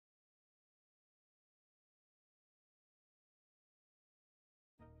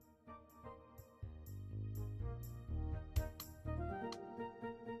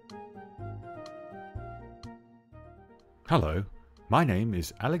Hello, my name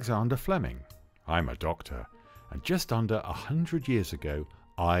is Alexander Fleming. I'm a doctor, and just under 100 years ago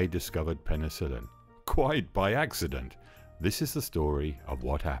I discovered penicillin. Quite by accident. This is the story of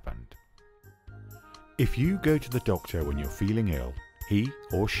what happened. If you go to the doctor when you're feeling ill, he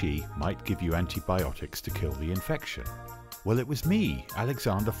or she might give you antibiotics to kill the infection. Well, it was me,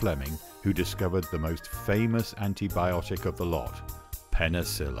 Alexander Fleming, who discovered the most famous antibiotic of the lot,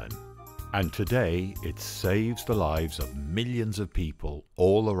 penicillin. And today it saves the lives of millions of people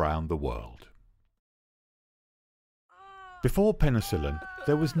all around the world. Before penicillin,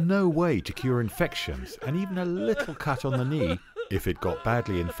 there was no way to cure infections, and even a little cut on the knee, if it got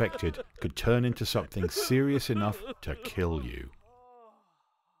badly infected, could turn into something serious enough to kill you.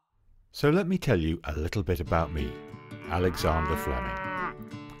 So let me tell you a little bit about me, Alexander Fleming.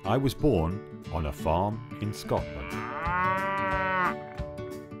 I was born on a farm in Scotland.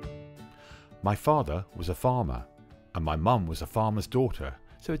 My father was a farmer, and my mum was a farmer's daughter,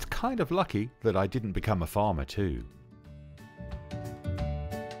 so it's kind of lucky that I didn't become a farmer too.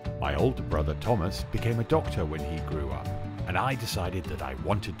 My older brother Thomas became a doctor when he grew up, and I decided that I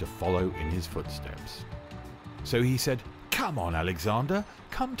wanted to follow in his footsteps. So he said, "Come on, Alexander,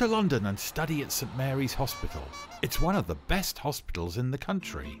 come to London and study at St Mary's Hospital. It's one of the best hospitals in the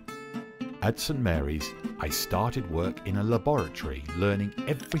country." At St Mary's, I started work in a laboratory, learning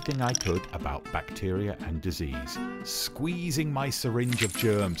everything I could about bacteria and disease, squeezing my syringe of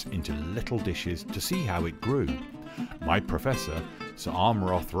germs into little dishes to see how it grew. My professor, Sir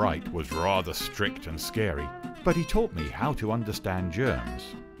Armroth Wright, was rather strict and scary, but he taught me how to understand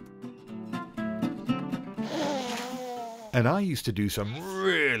germs. And I used to do some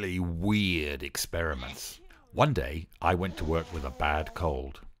really weird experiments. One day, I went to work with a bad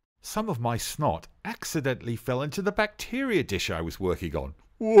cold. Some of my snot accidentally fell into the bacteria dish I was working on.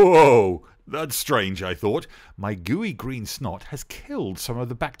 Whoa! That's strange, I thought. My gooey green snot has killed some of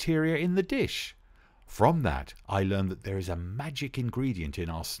the bacteria in the dish. From that, I learned that there is a magic ingredient in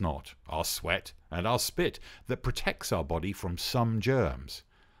our snot, our sweat, and our spit that protects our body from some germs.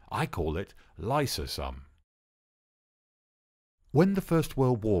 I call it lysosome. When the First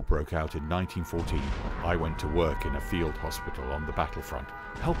World War broke out in 1914, I went to work in a field hospital on the battlefront,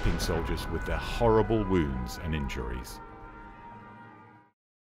 helping soldiers with their horrible wounds and injuries.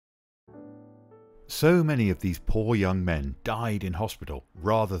 So many of these poor young men died in hospital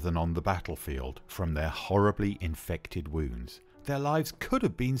rather than on the battlefield from their horribly infected wounds. Their lives could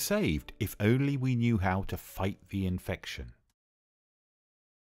have been saved if only we knew how to fight the infection.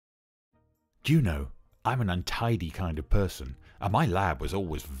 Do you know, I'm an untidy kind of person, and my lab was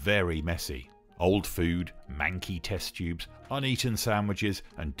always very messy. Old food, manky test tubes, uneaten sandwiches,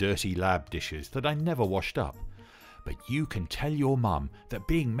 and dirty lab dishes that I never washed up. But you can tell your mum that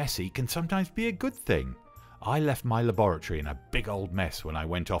being messy can sometimes be a good thing. I left my laboratory in a big old mess when I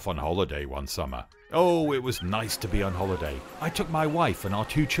went off on holiday one summer. Oh, it was nice to be on holiday. I took my wife and our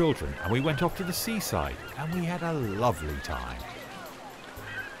 2 children, and we went off to the seaside, and we had a lovely time.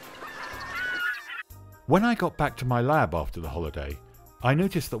 When I got back to my lab after the holiday, I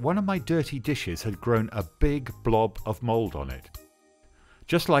noticed that one of my dirty dishes had grown a big blob of mould on it.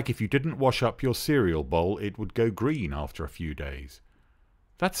 Just like if you didn't wash up your cereal bowl, it would go green after a few days.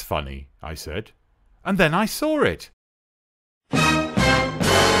 "That's funny," I said. And then I saw it!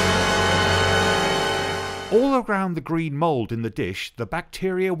 All around the green mould in the dish, the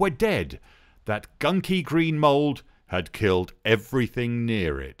bacteria were dead. That gunky green mould had killed everything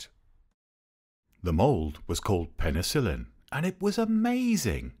near it. The mould was called penicillin, and it was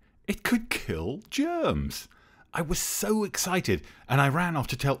amazing. It could kill germs. I was so excited, and I ran off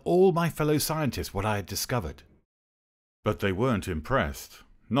to tell all my fellow scientists what I had discovered. But they weren't impressed.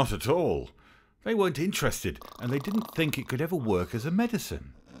 Not at all. They weren't interested, and they didn't think it could ever work as a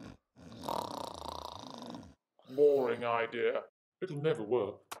medicine. Boring idea. It'll never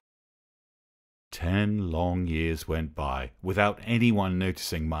work. 10 long years went by without anyone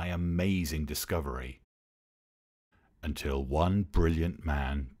noticing my amazing discovery. Until one brilliant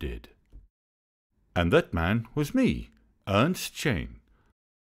man did. And that man was me, Ernst Chain.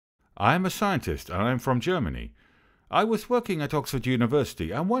 I am a scientist and I am from Germany. I was working at Oxford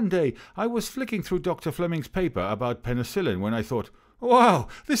University, and one day I was flicking through Dr. Fleming's paper about penicillin when I thought, "Wow,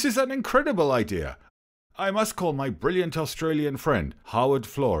 this is an incredible idea. I must call my brilliant Australian friend, Howard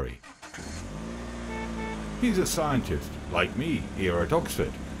Florey. He's a scientist, like me, here at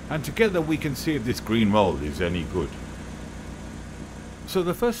Oxford, and together we can see if this green mould is any good." So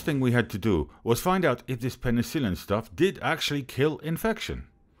the first thing we had to do was find out if this penicillin stuff did actually kill infection.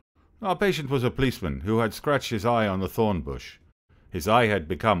 Our patient was a policeman who had scratched his eye on the thorn bush. His eye had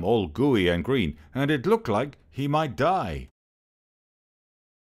become all gooey and green, and it looked like he might die.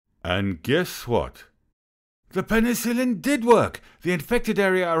 And guess what? The penicillin did work! The infected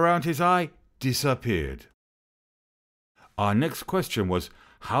area around his eye disappeared. Our next question was,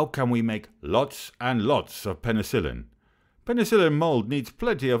 how can we make lots and lots of penicillin? Penicillin mold needs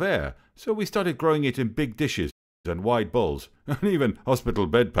plenty of air, so we started growing it in big dishes and wide bowls, and even hospital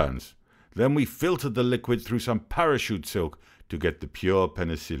bedpans. Then we filtered the liquid through some parachute silk to get the pure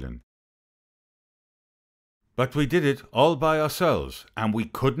penicillin. But we did it all by ourselves, and we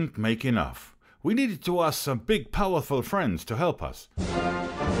couldn't make enough. We needed to ask some big powerful friends to help us.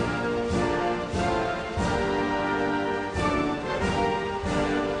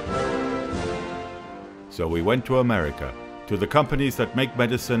 So we went to America, to the companies that make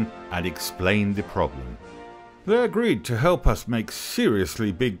medicine, and explained the problem. They agreed to help us make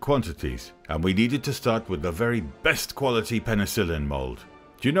seriously big quantities, and we needed to start with the very best quality penicillin mold.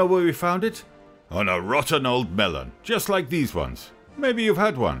 Do you know where we found it? On a rotten old melon, just like these ones. Maybe you've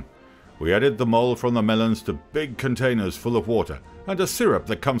had one. We added the mold from the melons to big containers full of water, and a syrup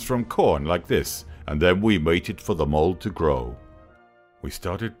that comes from corn like this, and then we waited for the mold to grow. We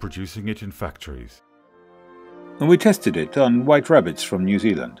started producing it in factories. And we tested it on white rabbits from New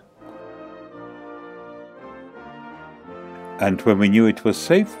Zealand. And when we knew it was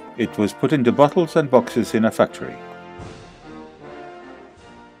safe, it was put into bottles and boxes in a factory.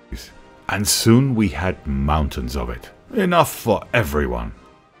 And soon we had mountains of it, enough for everyone.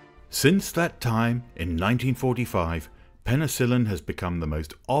 Since that time, in 1945, penicillin has become the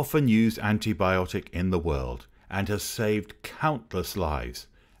most often used antibiotic in the world and has saved countless lives.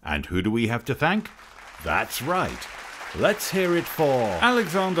 And who do we have to thank? That's right. Let's hear it for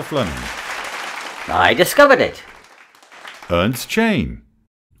Alexander Fleming. I discovered it. Ernst Chain.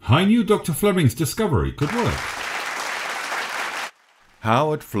 I knew Dr. Fleming's discovery could work.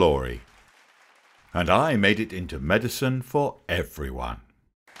 Howard Florey. And I made it into medicine for everyone.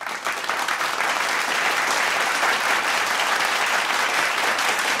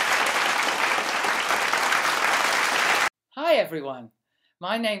 Hi everyone,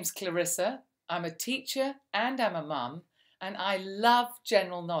 my name's Clarissa. I'm a teacher and I'm a mum, and I love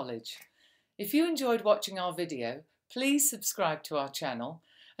general knowledge. If you enjoyed watching our video, please subscribe to our channel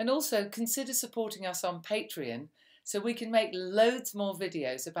and also consider supporting us on Patreon so we can make loads more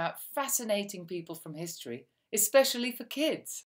videos about fascinating people from history, especially for kids.